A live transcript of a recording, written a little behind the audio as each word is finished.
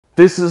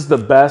This is the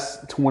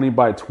best 20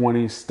 by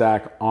 20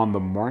 stack on the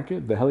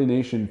market. The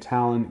Heli-Nation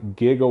Talon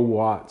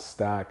Gigawatt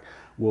Stack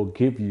will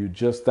give you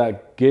just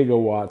that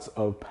gigawatts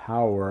of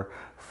power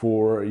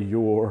for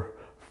your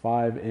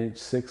 5-inch,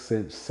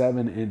 6-inch,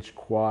 7-inch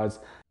quads.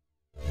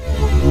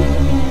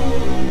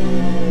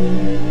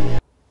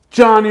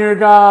 John here,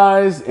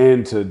 guys,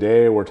 and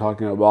today we're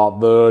talking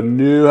about the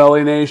new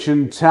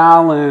Heli-Nation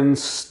Talon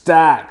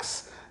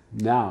stacks.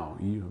 Now,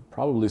 you've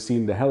probably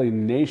seen the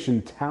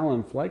Heli-Nation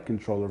Talon flight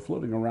controller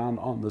floating around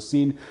on the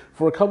scene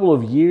for a couple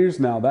of years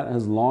now. That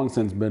has long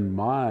since been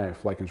my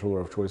flight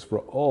controller of choice for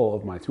all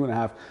of my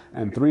 2.5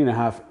 and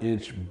 3.5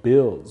 inch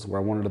builds,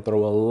 where I wanted to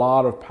throw a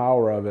lot of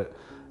power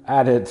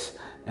at it.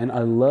 And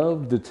I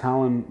love the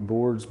Talon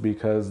boards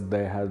because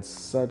they had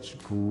such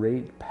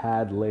great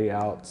pad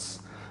layouts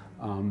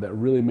that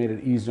really made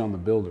it easier on the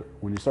builder.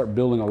 When you start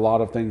building a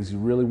lot of things, you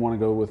really want to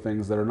go with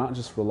things that are not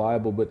just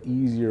reliable, but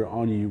easier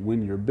on you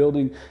when you're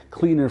building,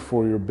 cleaner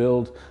for your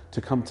build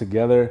to come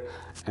together.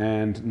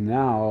 And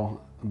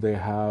now they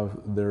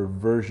have their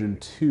version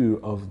 2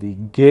 of the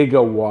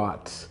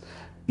Gigawatt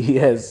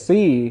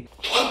ESC.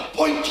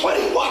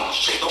 1.21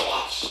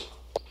 gigawatts.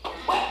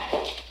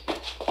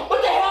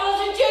 What the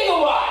hell is a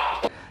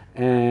gigawatt?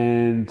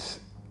 And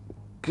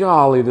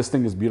golly, this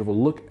thing is beautiful.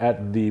 Look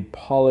at the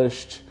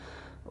polished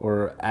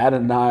or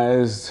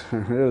anodized,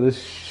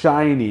 this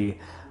shiny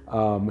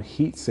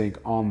heatsink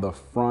on the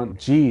front.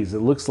 Geez,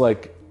 it looks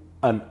like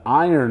an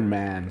Iron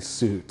Man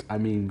suit. I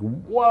mean,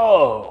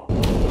 whoa!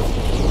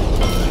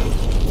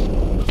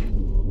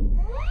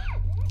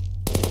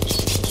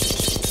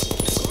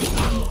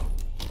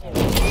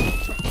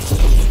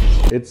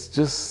 It's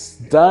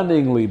just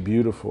stunningly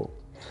beautiful.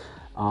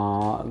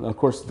 Of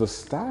course, the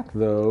stack,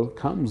 though,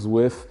 comes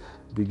with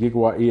the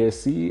Gigawatt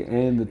ESC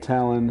and the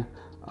Talon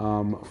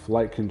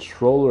flight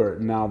controller.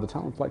 Now, the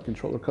Talon flight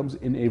controller comes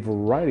in a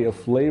variety of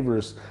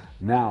flavors.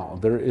 Now,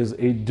 there is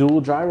a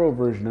dual gyro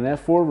version, an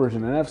F4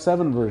 version, an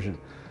F7 version.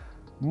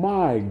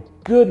 My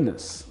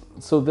goodness.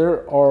 So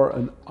there are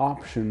an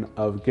option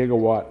of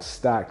Gigawatt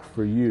stack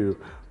for you,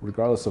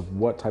 regardless of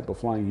what type of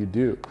flying you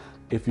do.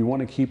 If you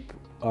want to keep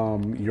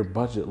your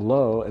budget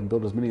low and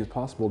build as many as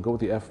possible, go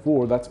with the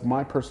F4. That's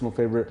my personal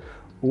favorite.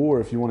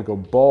 Or if you want to go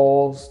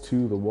balls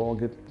to the wall,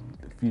 get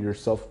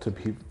yourself to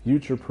be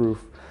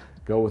future-proof,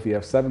 go with the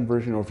F7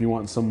 version. Or if you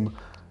want some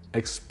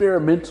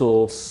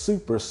experimental,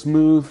 super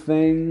smooth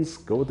things,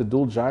 go with the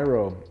dual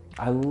gyro.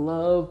 I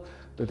love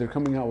that they're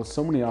coming out with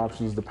so many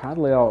options. The pad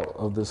layout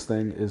of this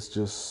thing is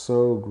just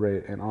so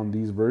great. And on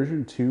these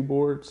version 2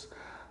 boards,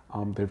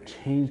 they've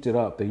changed it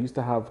up. They used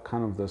to have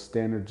kind of the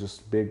standard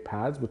just big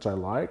pads, which I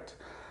liked.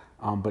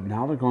 But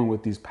now they're going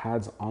with these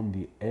pads on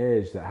the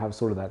edge that have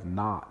sort of that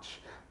notch.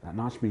 That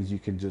notch means you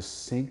can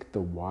just sink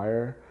the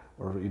wire,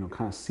 or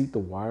kind of seat the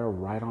wire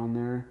right on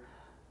there.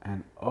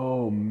 And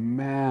oh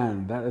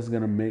man, that is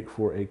gonna make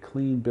for a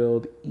clean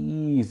build,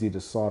 easy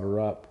to solder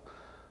up.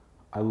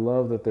 I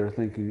love that they're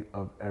thinking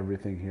of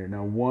everything here.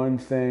 Now, one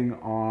thing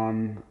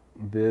on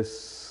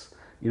this,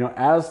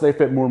 as they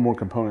fit more and more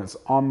components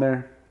on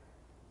there,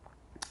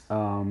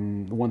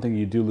 one thing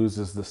you do lose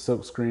is the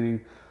silk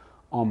screening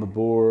on the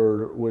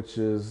board, which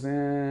is,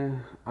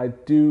 I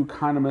do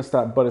kind of miss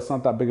that, but it's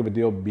not that big of a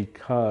deal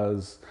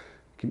because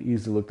you can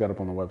easily look that up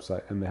on the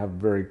website and they have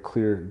very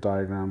clear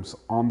diagrams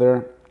on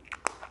there.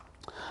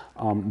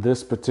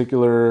 This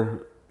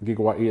particular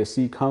Gigawatt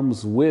ESC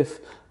comes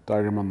with a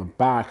diagram on the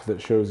back that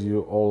shows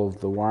you all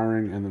of the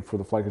wiring, and then for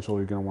the flight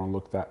controller, you're going to want to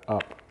look that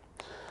up.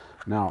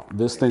 Now,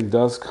 this thing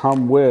does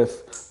come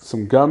with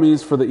some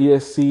gummies for the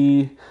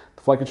ESC.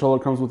 The flight controller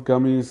comes with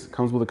gummies,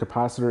 comes with a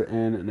capacitor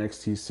and an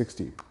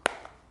XT60.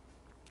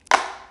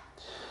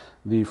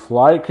 The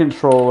flight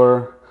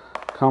controller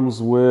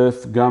comes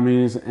with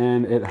gummies,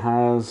 and it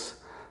has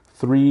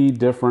 3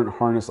 different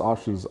harness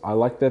options. I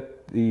like that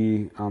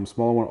the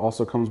smaller one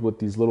also comes with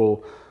these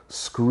little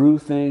screw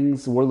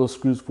things. What are those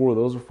screws for?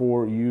 Those are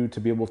for you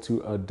to be able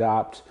to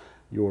adapt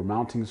your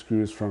mounting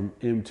screws from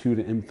M2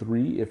 to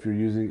M3 if you're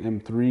using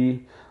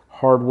M3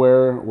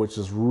 hardware, which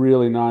is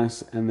really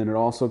nice. And then it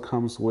also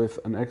comes with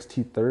an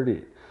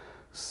XT30.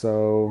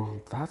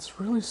 So that's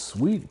really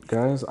sweet,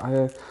 guys.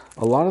 A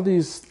lot of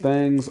these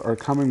things are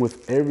coming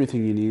with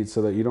everything you need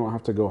so that you don't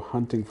have to go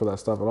hunting for that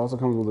stuff. It also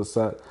comes with a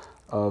set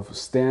of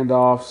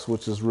standoffs,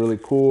 which is really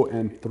cool,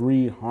 and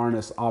 3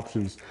 harness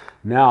options.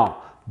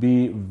 Now,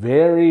 be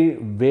very,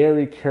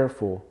 very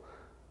careful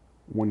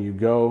when you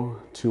go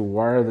to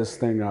wire this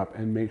thing up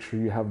and make sure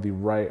you have the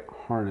right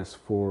harness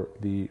for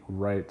the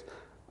right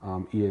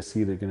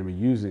ESC they're going to be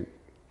using.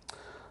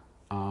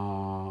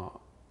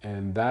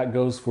 And that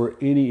goes for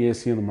any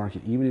ESC on the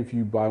market. Even if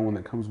you buy one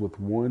that comes with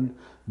one,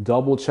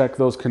 double check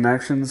those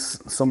connections.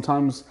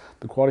 Sometimes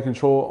the quality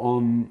control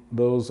on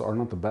those are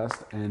not the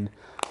best, and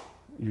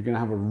you're gonna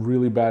have a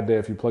really bad day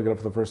if you plug it up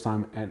for the first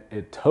time and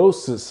it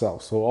toasts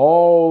itself. So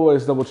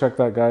always double check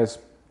that, guys.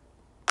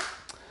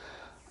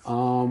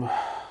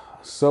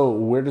 So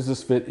where does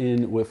this fit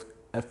in with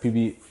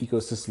FPV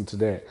ecosystem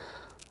today?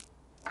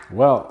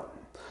 Well,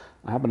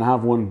 I happen to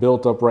have one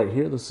built up right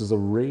here. This is a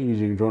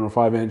raging drone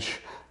 5-inch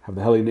Have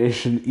the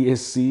Heli-Nation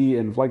ESC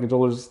and flight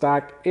controllers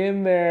stack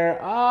in there.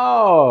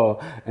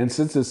 Oh, and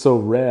since it's so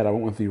red, I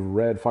went with the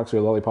red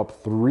Foxtrot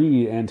Lollipop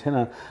 3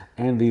 antenna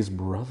and these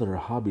Brother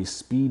Hobby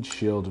Speed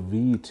Shield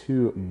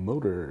V2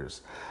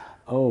 motors.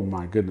 Oh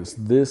my goodness,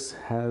 this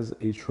has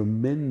a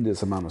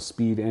tremendous amount of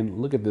speed, and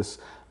look at this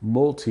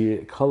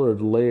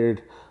multi-colored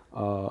layered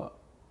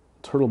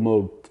turtle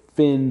mode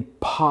fin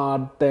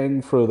pod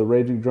thing for the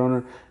Raging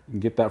Droner. You can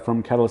get that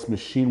from Catalyst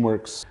Machine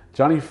Works.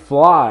 Johnny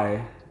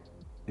Fly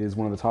is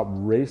one of the top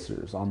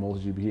racers on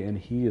MultiGP, and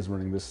he is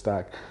running this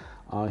stack.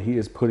 He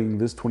is putting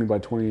this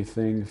 20x20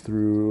 thing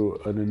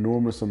through an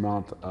enormous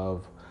amount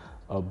of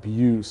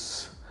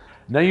abuse.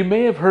 Now, you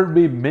may have heard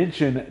me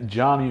mention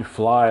Johnny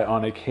Fly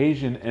on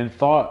occasion and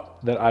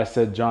thought that I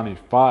said Johnny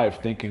 5,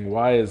 thinking,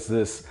 why is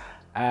this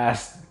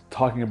ass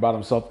talking about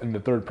himself in the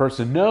third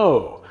person?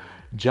 No,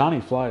 Johnny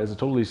Fly is a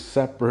totally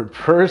separate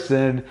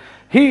person.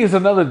 He is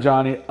another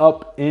Johnny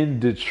up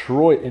in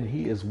Detroit, and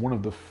he is one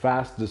of the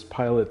fastest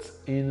pilots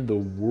in the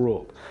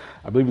world.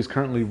 I believe he's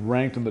currently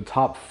ranked in the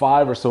top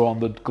 5 or so on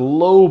the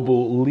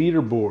global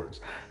leaderboards.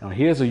 Now,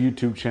 he has a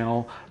YouTube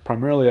channel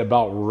primarily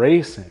about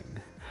racing.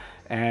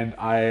 And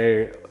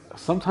I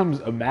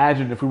sometimes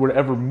imagine if we were to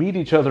ever meet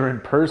each other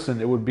in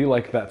person, it would be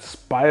like that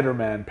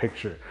Spider-Man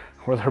picture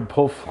where they're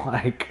both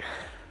like...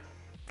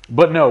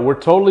 But no, we're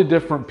totally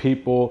different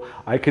people.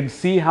 I can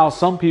see how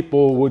some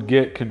people would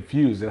get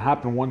confused. It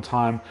happened one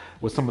time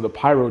with some of the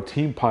Pyro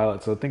team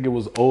pilots. I think it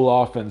was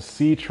Olaf and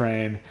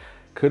C-Train.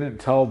 Couldn't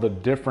tell the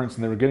difference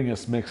and they were getting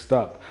us mixed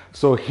up.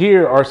 So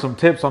here are some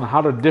tips on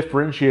how to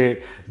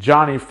differentiate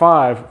Johnny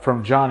 5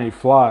 from Johnny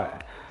Fly.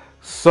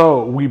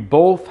 So we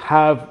both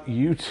have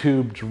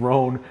YouTube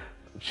drone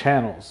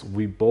channels.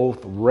 We both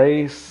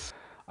race.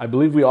 I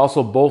believe we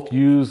also both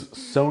use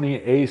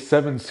Sony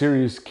A7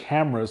 series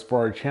cameras for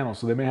our channel,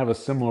 so they may have a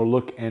similar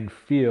look and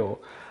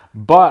feel.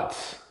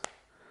 But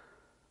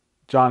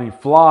Johnny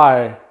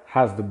Fly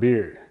has the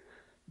beard.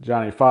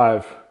 Johnny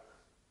 5,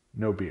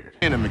 no beard.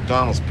 And the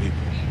McDonald's people,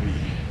 we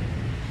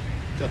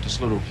got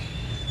this little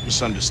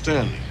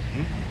misunderstanding.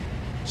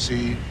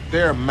 See,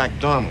 they're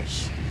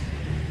McDonald's.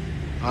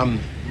 I'm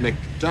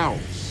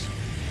McDowell's.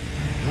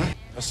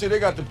 Now see, they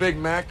got the Big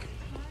Mac,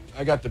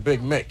 I got the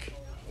Big Mick.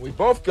 We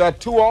both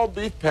got 2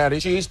 all-beef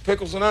patties, cheese,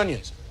 pickles, and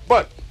onions.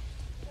 But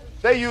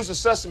they use a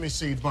sesame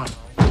seed bun.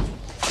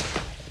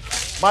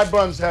 My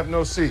buns have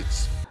no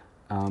seeds.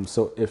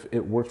 So if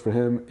it works for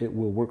him, it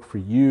will work for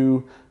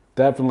you.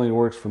 Definitely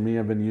works for me.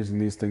 I've been using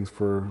these things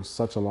for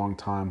such a long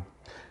time.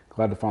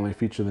 Glad to finally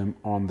feature them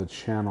on the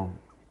channel.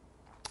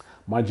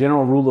 My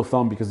general rule of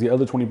thumb, because the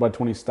other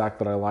 20x20 stack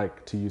that I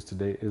like to use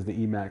today is the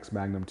Emax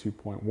Magnum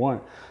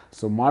 2.1.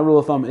 So my rule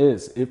of thumb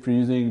is if you're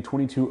using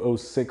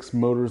 2206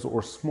 motors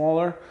or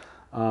smaller,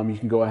 you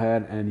can go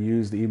ahead and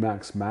use the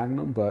Emax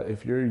Magnum. But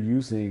if you're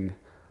using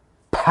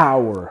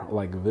power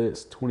like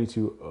this,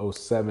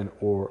 2207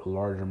 or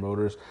larger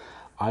motors,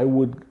 I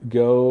would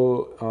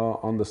go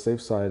on the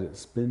safe side,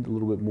 spend a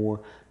little bit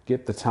more,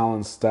 get the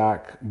Talon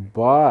stack,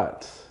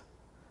 but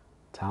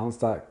Talon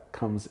stack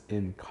comes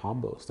in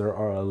combos. There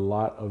are a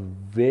lot of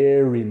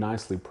very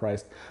nicely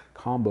priced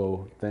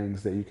combo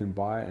things that you can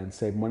buy and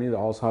save money. They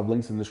also have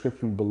links in the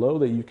description below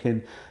that you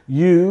can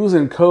use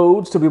and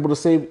codes to be able to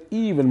save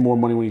even more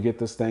money when you get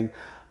this thing.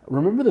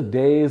 Remember the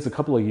days a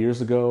couple of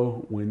years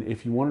ago when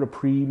if you wanted a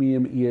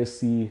premium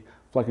ESC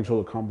flight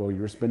controller combo,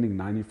 you were spending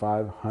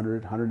 95,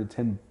 100,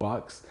 110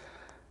 bucks.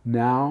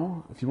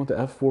 Now, if you want the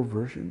F4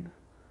 version,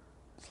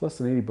 it's less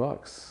than 80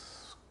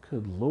 bucks.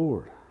 Good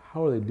Lord,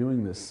 how are they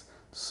doing this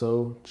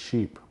so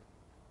cheap?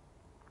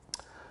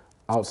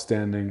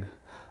 Outstanding.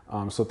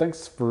 So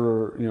thanks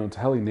for, to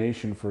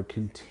Heli-Nation for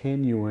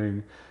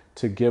continuing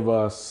to give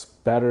us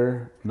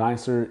better,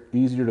 nicer,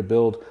 easier to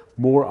build,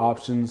 more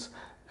options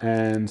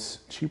and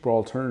cheaper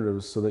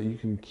alternatives so that you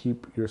can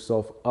keep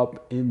yourself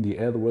up in the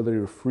air, whether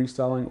you're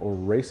freestyling or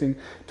racing.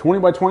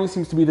 20x20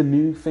 seems to be the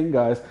new thing,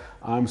 guys.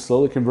 I'm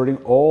slowly converting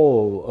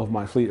all of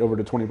my fleet over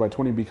to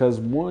 20x20 because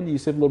 1, you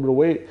save a little bit of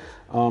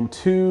weight.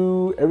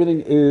 2,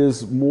 everything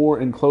is more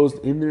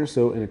enclosed in there,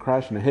 so in a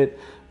crash and a hit,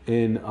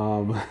 in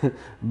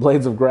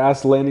blades of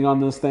grass landing on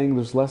this thing,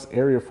 there's less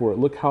area for it.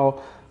 Look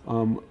how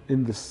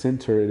in the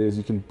center it is.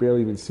 You can barely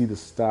even see the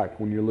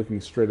stack when you're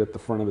looking straight at the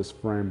front of this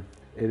frame.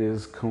 It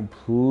is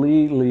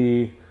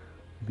completely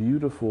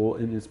beautiful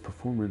in its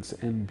performance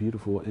and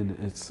beautiful in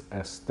its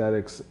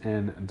aesthetics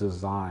and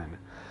design.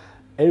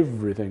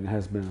 Everything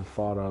has been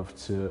thought of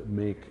to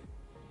make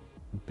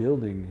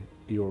building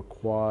your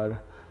quad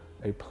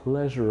a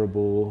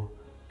pleasurable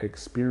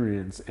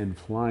experience and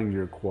flying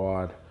your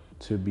quad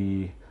to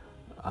be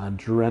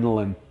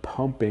adrenaline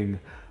pumping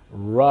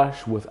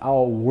rush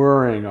without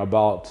worrying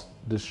about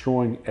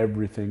destroying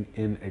everything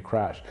in a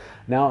crash.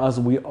 Now, as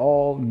we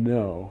all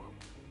know,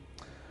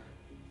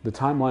 the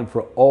timeline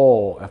for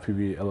all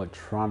FPV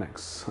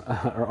electronics,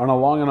 or on a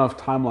long enough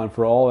timeline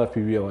for all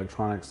FPV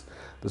electronics,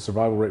 the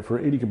survival rate for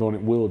any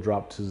component will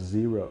drop to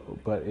 0.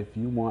 But if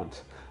you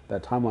want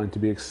that timeline to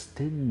be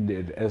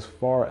extended as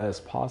far as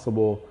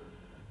possible,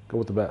 go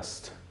with the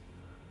best.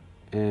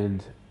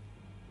 And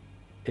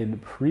in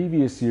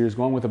previous years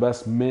going with the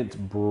best mint,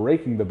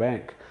 breaking the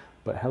bank.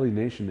 But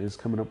Heli-Nation is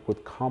coming up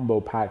with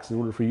combo packs in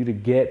order for you to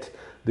get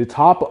the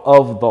top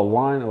of the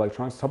line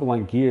electronics, top of the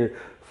line gear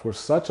for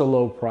such a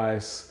low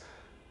price.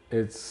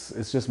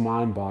 It's just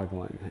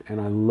mind-boggling, and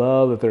I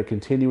love that they're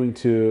continuing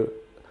to,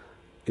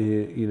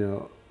 you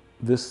know,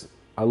 this.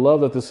 I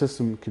love that the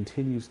system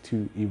continues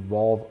to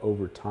evolve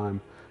over time,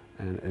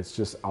 and it's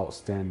just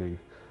outstanding.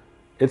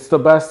 It's the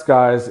best,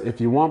 guys. If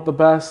you want the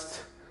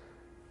best,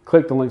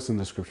 click the links in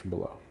the description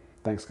below.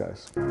 Thanks,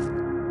 guys.